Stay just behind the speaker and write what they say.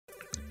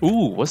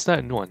Ooh, what's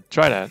that new one?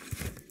 Try that.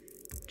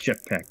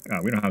 Jetpack.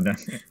 Oh, we don't have that.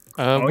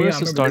 Where's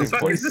the starting this.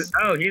 point?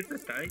 Oh, here's the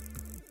start. I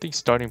think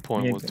starting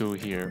point Yeah, we'll do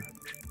here.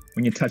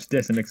 When you touch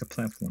this, it makes a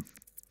platform.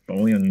 But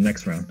only on the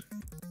next round.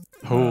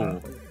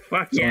 Oh,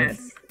 Fuck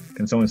yes.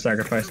 Can someone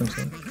sacrifice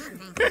themselves?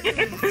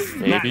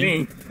 Not maybe,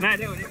 me. Not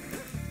doing it.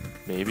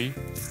 maybe.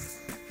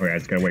 Or I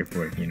just gotta wait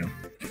for it, you know.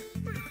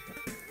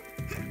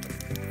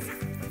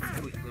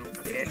 Sweet little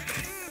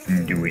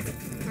bitch. Do it.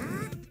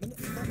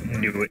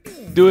 Do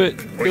it. Do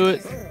it, do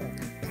it.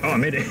 Oh, I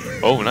made it.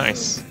 Oh,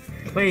 nice.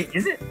 Wait,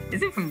 is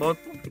it from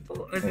multiple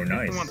people or is it just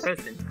nice. from one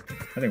person?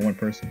 I think one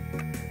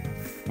person.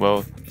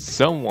 Well,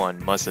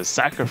 someone must have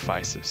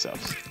sacrificed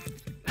themselves.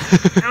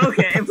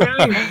 Okay,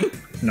 apparently.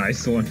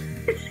 Nice one.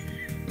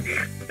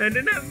 That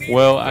did not mean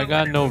Well, I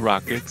got no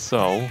rocket,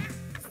 so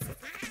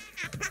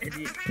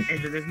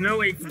Andrew, there's no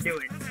way you can do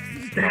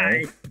it.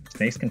 Die.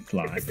 Snakes can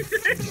fly.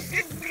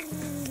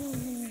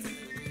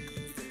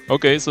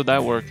 okay, so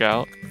that worked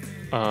out.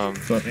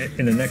 So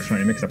in the next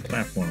round, it makes a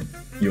platform.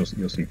 You'll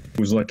see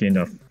who's lucky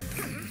enough.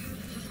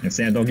 And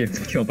Sam, don't get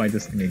killed by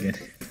this thing again.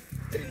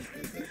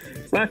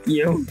 Fuck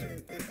you.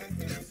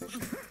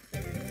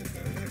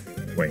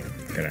 Wait,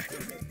 gotta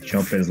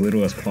jump as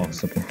little as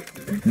possible.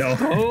 No.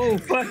 Oh,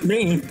 fuck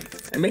me.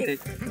 I made it.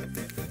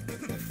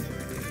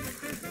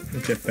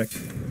 Jetpack.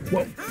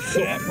 Whoa.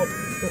 Shit.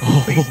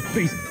 Whoa.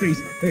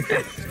 Please.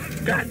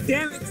 God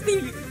damn it,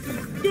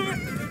 Steve.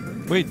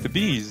 Yeah. Wait, the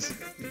bees.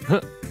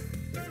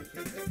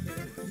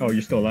 Oh,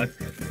 you're still alive?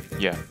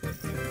 Yeah.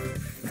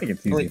 I think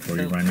it's easy for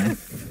you right now.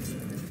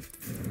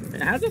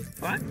 How the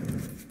fuck?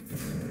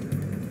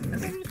 I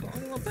think it's the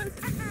only one person.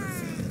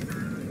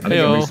 I think it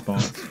Heyo.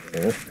 respawns.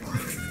 Oh.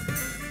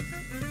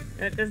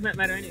 That does not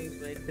matter anyways,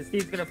 because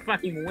Steve's gonna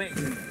fucking win.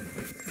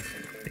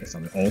 Guess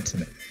I'm the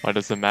ultimate. Why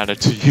does it matter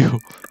to you?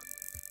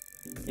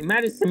 It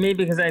matters to me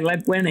because I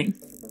like winning.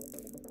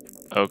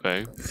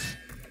 Okay.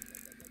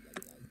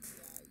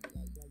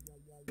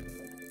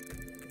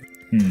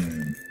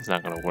 It's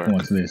not gonna work.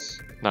 What's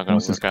this? Not gonna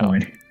What's this work out.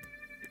 coin?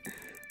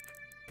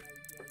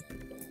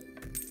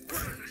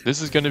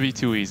 This is gonna be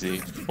too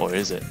easy, or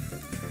is it?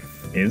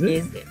 Is it?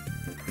 Is it?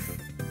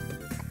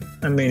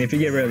 I mean, if you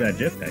get rid of that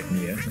jetpack,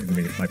 yeah. I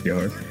mean, it might be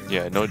hard.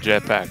 Yeah, no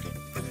jetpack.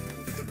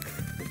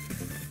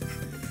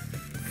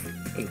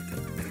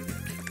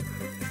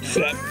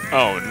 Shit.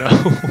 Oh no.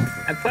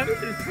 I probably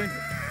should have sprinted.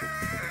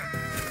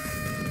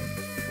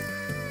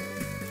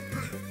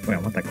 Wait, I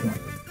want that coin.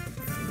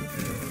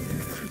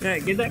 Yeah,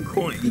 get that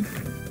coin.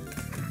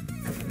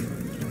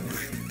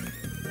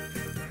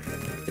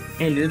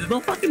 And there's no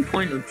fucking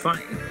point in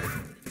trying.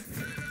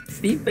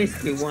 Steve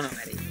basically won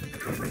already.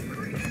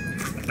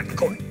 That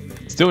coin.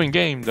 Still in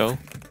game though.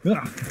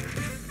 Ah.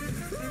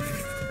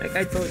 Like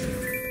I told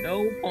you,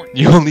 no point.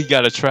 You only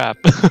got a trap.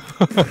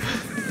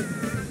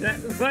 That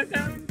the fuck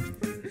out.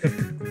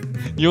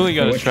 You only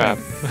got a What trap.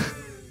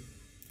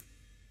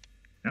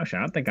 Actually,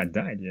 I don't think I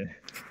died yet.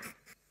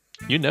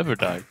 You never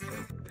died.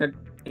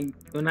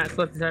 We're not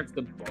supposed to touch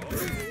the ball.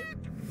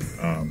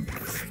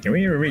 Can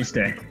we even reach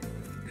that?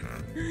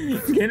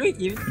 Can we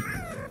even?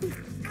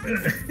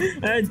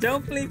 I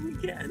don't believe we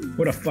can.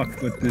 What the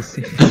fuck with this?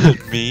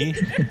 Me?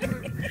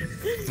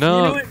 You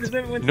No. know what? Does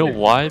everyone You know say?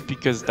 why?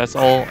 Because that's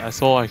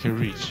all I can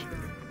reach.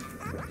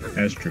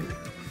 That's true.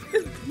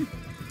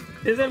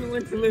 There's only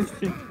one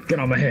solution. Get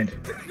on my head.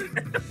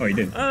 Oh, you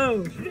did.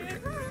 Oh shit.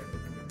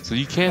 So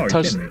you can't Oh, you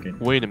touch. did make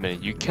it. Wait a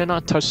minute. You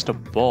cannot touch the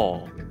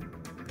ball.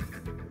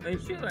 Are you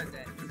sure about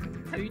that?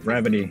 Have you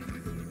Gravity.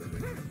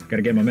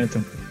 Gotta get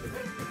momentum.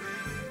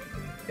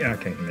 Yeah,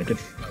 okay, make it.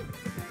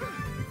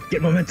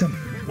 Get momentum.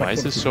 Why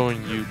is this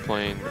showing you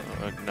playing?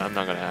 No, I'm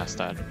not gonna ask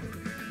that.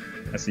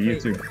 I see you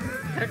too.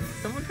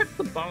 Someone touch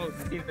the ball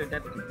to see if they're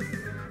deadly.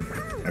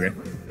 Okay.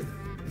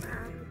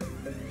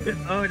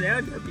 Oh, they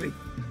are deadly.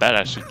 That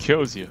actually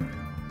kills you.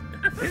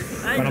 I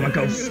But I'm a know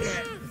ghost.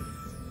 that.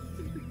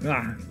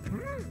 Ah.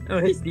 Oh,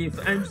 hey Steve,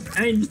 I'm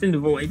just in the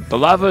void. The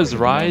lava is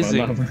Lava, rising.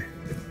 lava.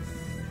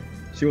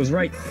 She was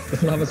right.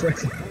 The lava's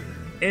rising.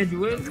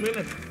 Andrew, where's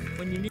Lilith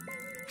when you need?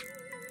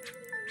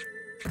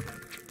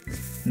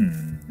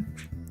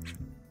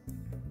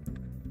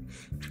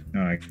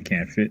 No, I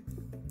can't fit.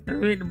 I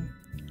mean,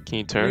 Can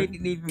you turn? make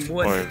it even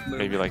more. Or difficult.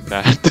 maybe like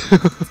that.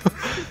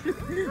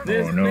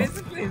 There's Oh, no.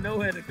 basically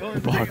nowhere to go.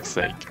 For fuck's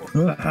sake.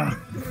 Ah.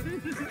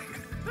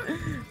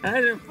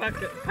 How the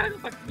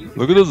fuck you?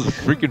 Look at those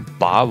freaking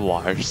barbed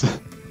wires.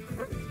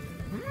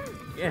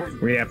 Yeah.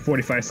 We have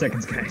 45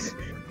 seconds, guys.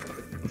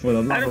 Before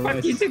the How lava the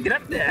fuck you rises. to get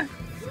up there?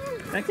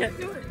 I can't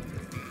do it.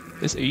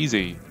 It's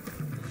easy.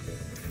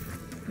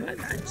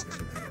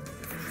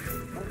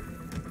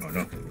 Oh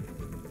no.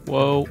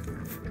 Whoa.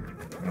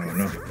 Oh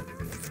no.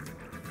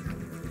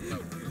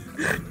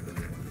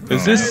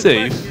 Is Oh, this no.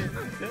 safe?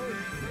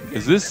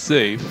 Is this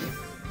safe?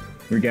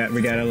 We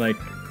gotta like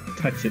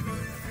touch it.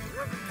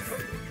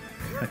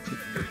 Touch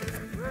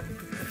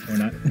it. Or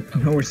not.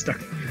 No, we're stuck.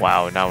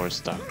 Wow, now we're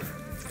stuck.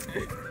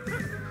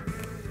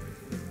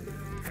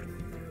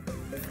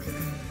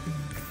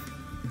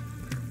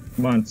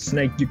 Come on,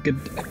 Snake, you could.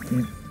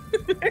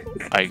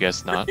 I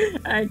guess not.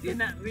 I did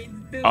not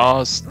mean to.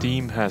 Oh,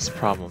 Steam has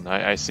problem.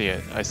 I see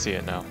it. I see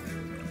it now.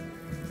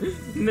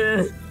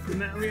 No,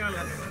 not me all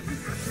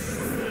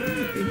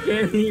of You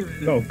can't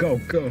even. Go, go,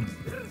 go.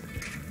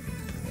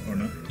 Or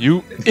not.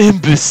 You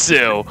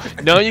imbecile!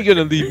 Now you're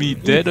gonna leave me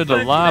dead in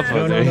the lava.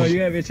 No, no, there. no,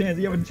 you have a chance.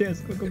 You have a chance.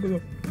 Go, go, go,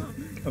 go.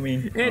 I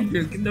mean,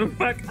 Andrew, get the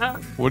fuck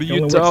up. What are Don't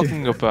you know what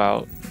talking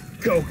about?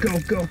 go, go,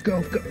 go,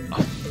 go, go.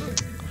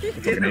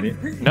 Fucking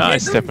idiot. Now I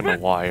Get the step in the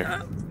fuck wire.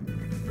 up.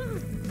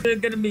 They're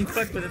gonna be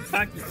fucked with a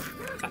Pocky.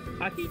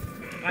 Pocky?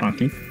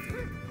 Pocky?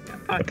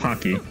 The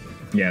Pocky.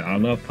 Yeah, I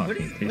love What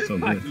Pocky. is, It tastes so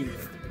what is good.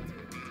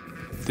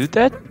 Pocky?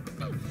 Did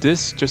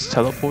this just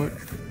teleport?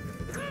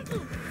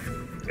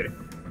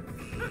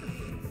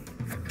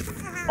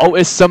 Oh,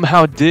 it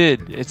somehow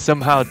did. It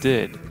somehow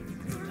did.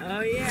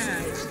 Oh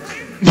yeah.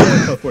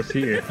 Teleport's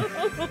here.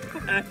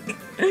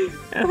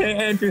 Okay,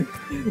 Andrew.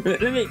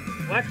 Let me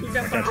watch you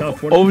jump Got off.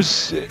 teleport. Oh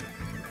shit.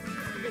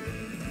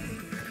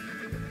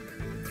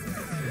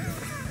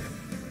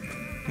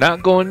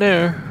 Not going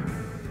there.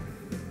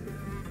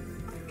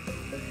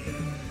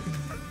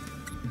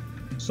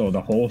 So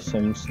the whole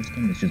solar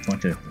system is just a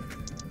bunch of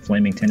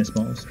flaming tennis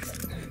balls.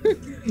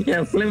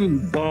 Yeah,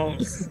 flaming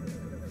balls.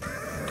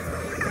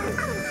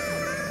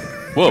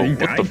 Whoa, you what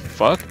died? the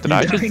fuck? Did You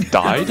I died? just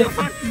How die? the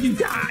fuck did you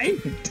die?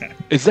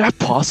 Is that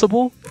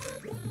possible?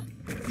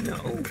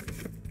 No.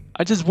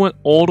 I just went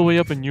all the way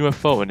up in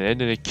UFO and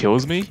then it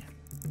kills me?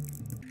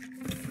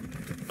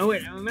 Oh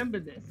wait, I remember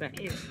this. I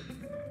hate it.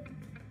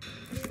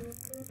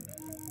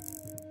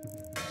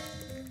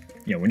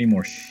 Yeah, we need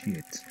more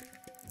shit.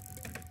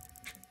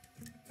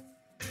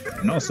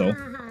 And also,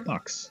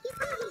 box.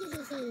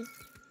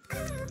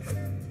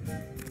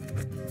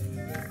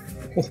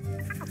 Oh,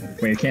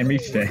 wait, I can't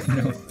reach that.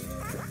 No.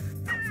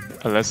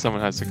 Unless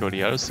someone has to go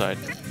the other side.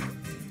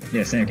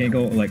 Yeah, Sam, can't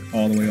go like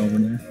all the way over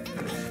there.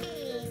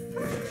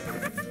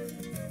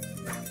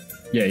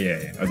 Yeah, yeah,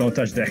 yeah. Oh, don't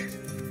touch that.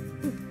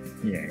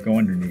 Yeah, go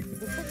underneath.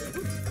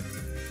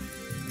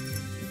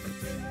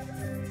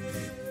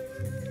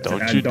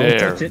 Don't Ah, you don't dare.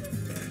 touch it.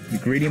 You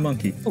greedy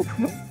monkey.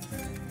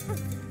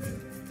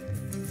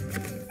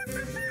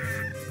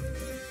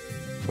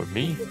 For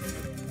me?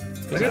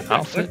 What Is if that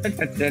outfit? What's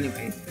the touch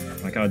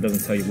anyways? Like how it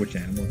doesn't tell you which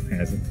animal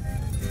has it.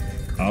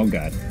 Oh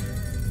god.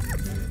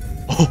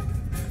 Oh,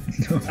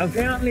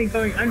 Apparently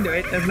going under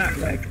it does not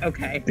work.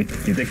 Okay.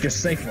 You think you're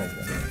safe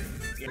over.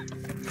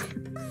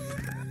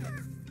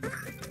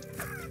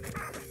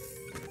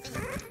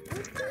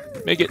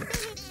 make it.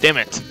 Damn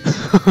it.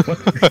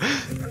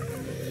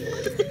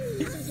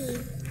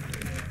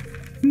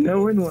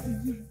 No one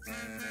won.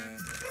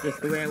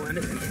 Just the way I want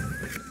to see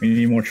it. We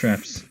need more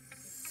traps.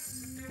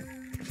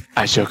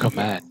 At your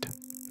command.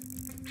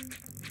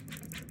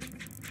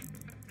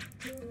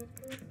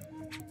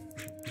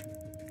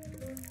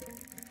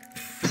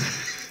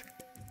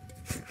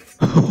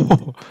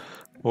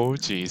 Oh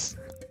jeez.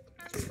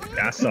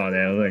 I saw that.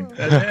 I was like,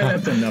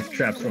 that's enough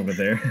traps over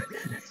there.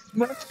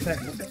 What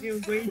the you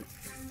agree?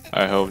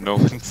 I hope no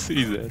one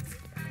sees it.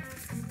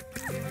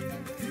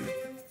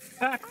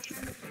 Fuck.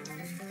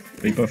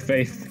 Leap of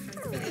faith.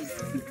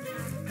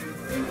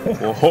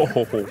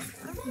 Whoa.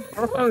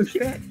 Oh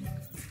shit.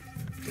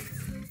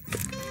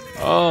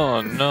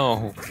 Oh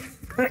no.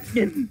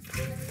 Fucking.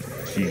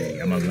 Gee,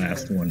 I'm the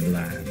last one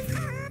alive.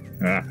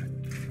 Ah.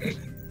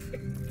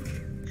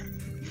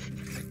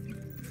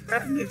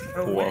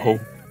 Whoa.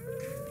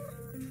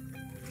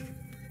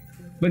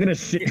 Look at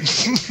this shit.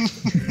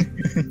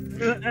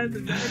 Yeah.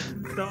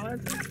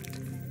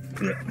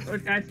 Oh,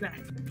 that's that.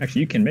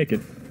 Actually, you can make it.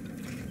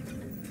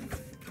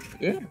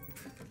 Yeah.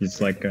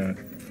 It's like, oh,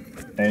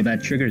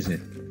 that triggers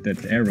it. The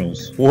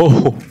arrows.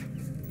 Whoa.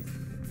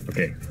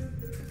 Okay.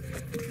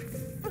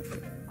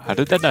 How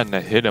did that not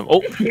hit him?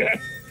 Oh. Yeah.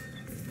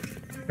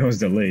 It was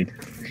delayed.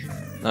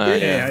 Yeah.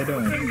 Hey, how you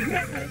doing?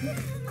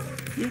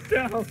 You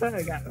saw how far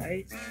I got,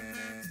 right?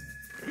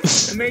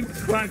 I made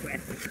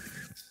progress.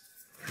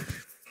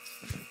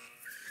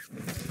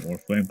 More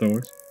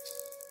flamethrowers.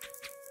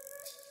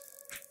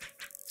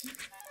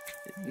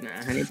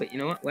 Nah, honey, but you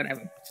know what?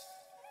 Whatever.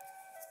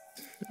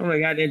 Oh my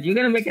god, dude, you're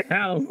gonna make it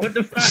hell. What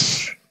the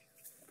fuck?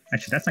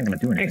 Actually, that's not gonna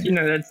do anything. Actually,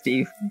 no, that's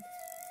Steve.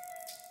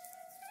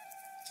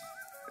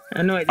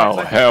 I know it. Oh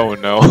hell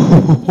no.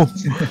 How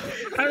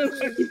the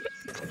fuck you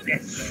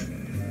this?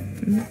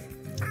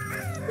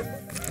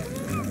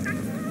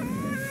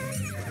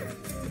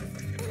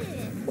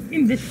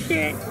 In the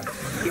shit.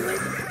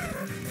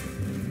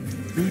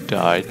 You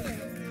died.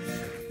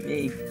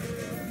 Me.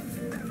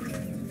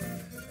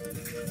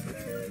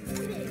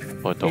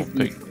 But don't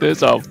pick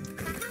this up.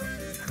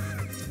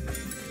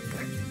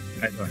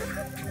 Right, go.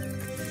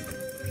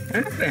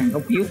 I'm not gonna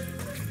help you.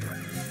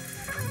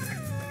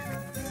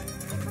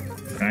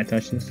 Can I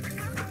touch this?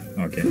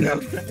 Okay.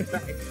 No.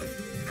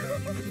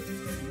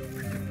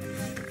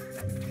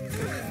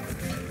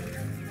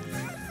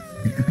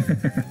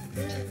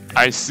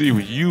 I see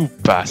what you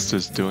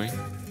bastards doing.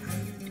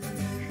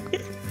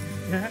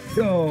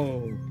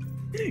 Go!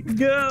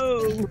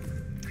 Go!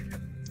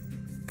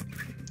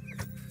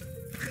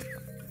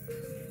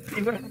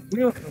 Steve, what We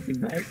don't know if he's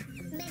right.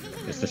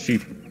 It's the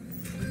sheep.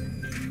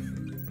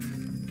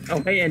 Oh,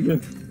 hey, Andrew.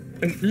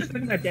 Just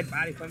look at that dead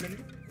body for a minute.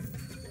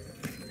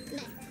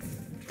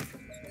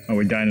 Oh,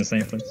 we died in the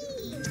same place.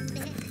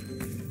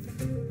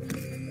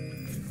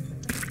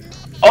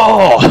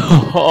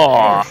 Oh!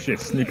 Oh shit!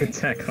 Sneak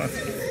attack. Huh?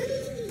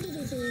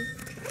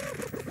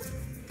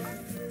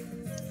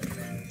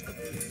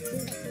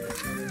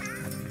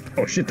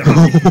 Oh shit!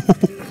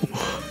 The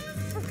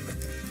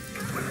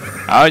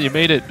Oh, you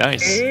made it.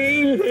 Nice.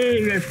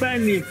 Hey, I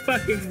finally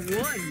fucking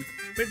won.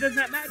 But does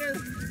that matter?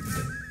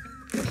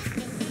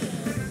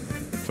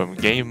 From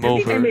game At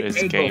least I over made is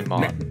a game goal.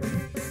 on.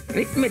 At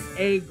least I made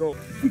a goal.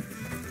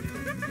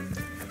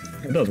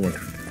 It does work.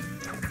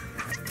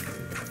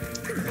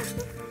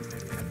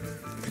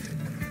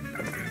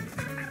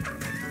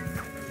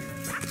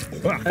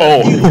 Ah,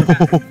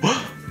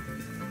 Oh!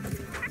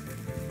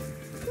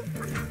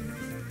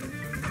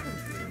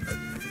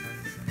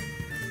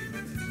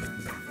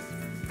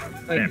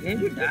 Wait, Damn. did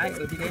Andrew die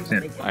or did Andrew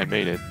make it? I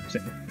made it.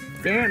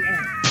 Damn,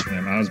 man.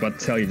 damn, I was about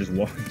to tell you, just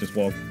walk,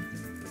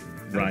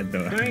 right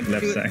the Trying to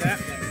left do it side. that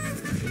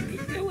way.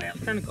 You know where I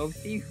was trying to go,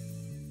 Steve?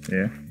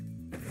 Yeah.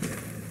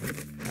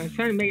 I was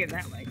trying to make it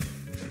that way.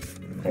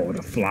 Oh,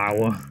 the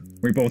flower.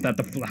 We both at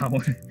the flower.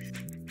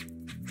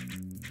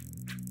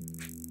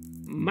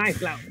 My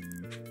flower.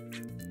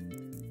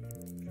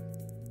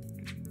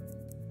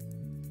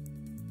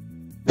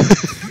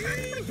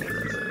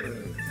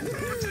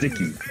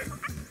 Sticky.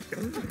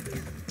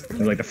 It's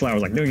like the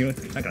flower's like, no, you.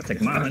 I gotta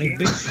take my honey,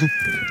 bitch.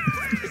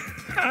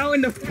 How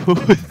in the Who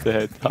is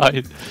that?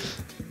 Died.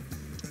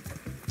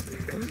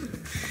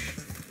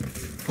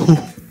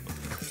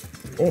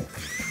 Oh,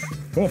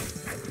 oh.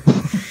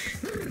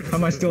 How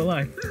am I still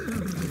alive?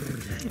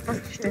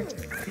 oh, shit.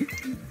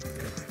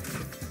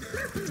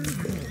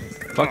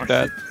 Fuck Oh,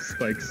 that. shit.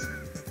 Spikes.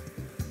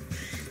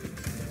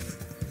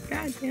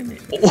 God damn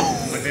it. My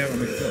bad, I'm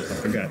close. I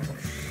forgot.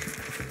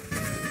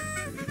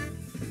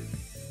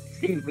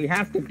 Steve, we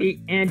have to beat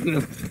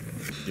Andrew.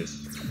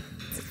 Just.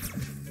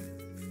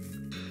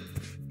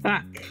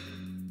 Fuck.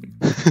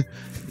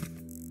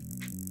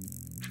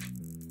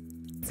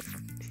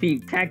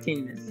 Steve, tag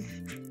team this.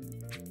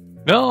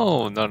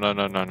 No, no, no,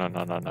 no, no, no,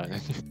 no, no, no.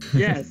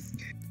 Yes.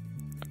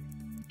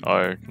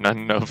 Or not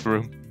enough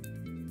room.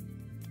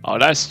 Oh,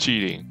 that's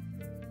cheating.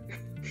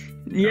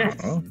 Yes.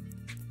 Oh.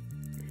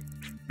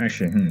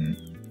 Actually,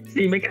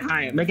 Steve, make it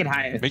higher. Make it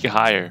higher. Make it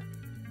higher.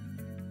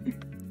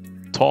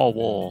 Tall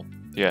wall.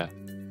 Yeah.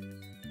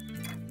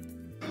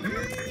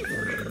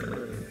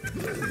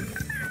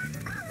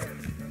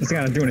 It's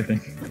not gonna do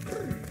anything.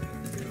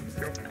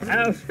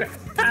 Oh,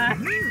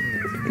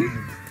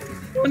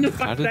 what the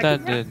fuck How did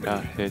that did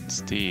not hit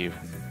Steve?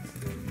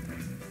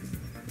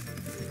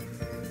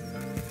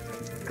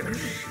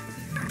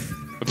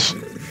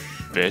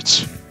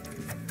 Bitch.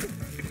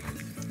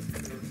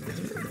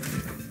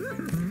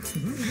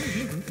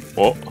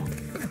 Oh.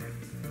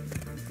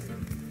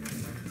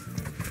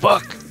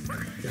 Fuck.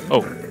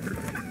 Oh.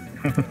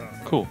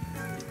 Cool.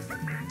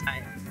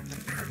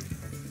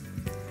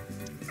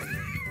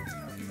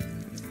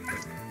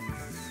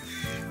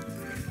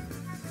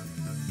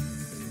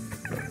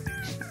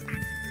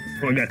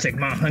 Oh, I gotta take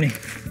my honey.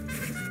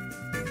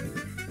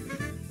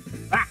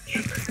 Fuck.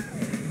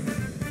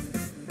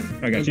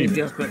 I got Andrew you.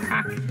 feels good.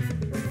 Fuck.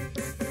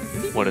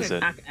 What is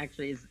it? Fuck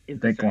actually is the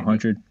Take strategy.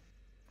 100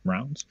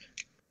 rounds.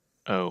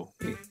 Oh.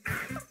 I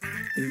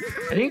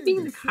think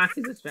being the cock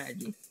is a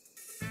strategy.